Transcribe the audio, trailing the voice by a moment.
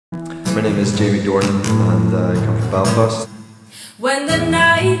My name is Dornan and I come from Belfast. When the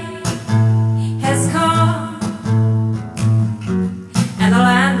night has come and the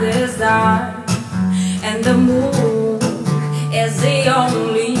land is dark and the moon is the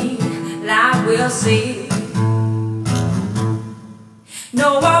only light we'll see,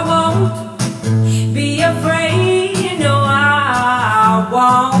 no, I won't be afraid. No, I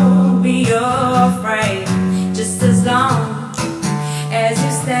won't be afraid. Just as long as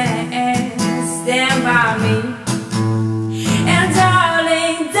you stand by me. And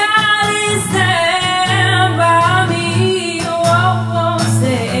darling, darling, stand by me. Oh,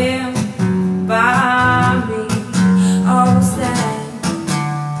 stand by me. Oh,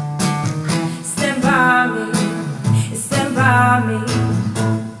 stand by me. Stand by me.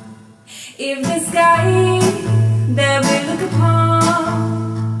 If the sky that we look upon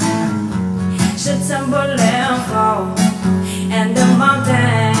should tumble and fall, and the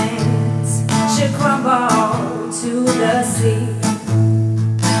mountains should crumble to the sea,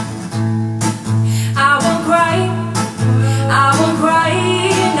 I won't cry, I won't cry,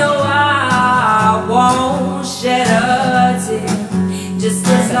 no, I won't shed a tear. Just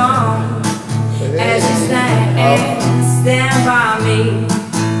as long as you stand by me.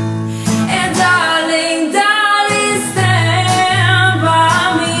 And darling, darling, stand by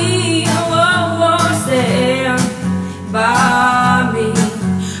me. Oh, stand by me.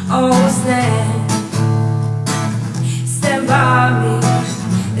 Oh, stand by me.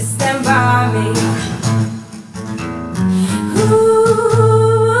 Stand by me. Ooh,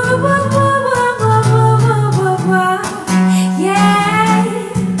 yeah.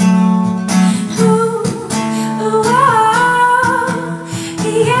 Ooh,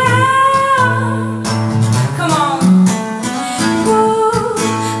 yeah. Come on.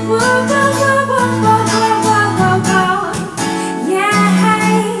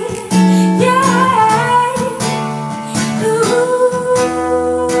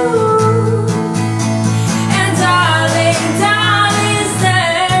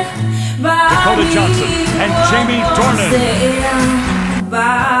 Johnson and Jamie Dornan. Stand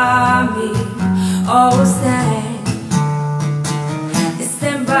by me, oh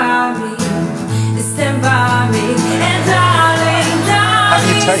stand by me, stand by me, and darling, darling, How do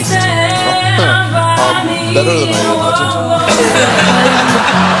you taste? stand by me. Better than I imagined.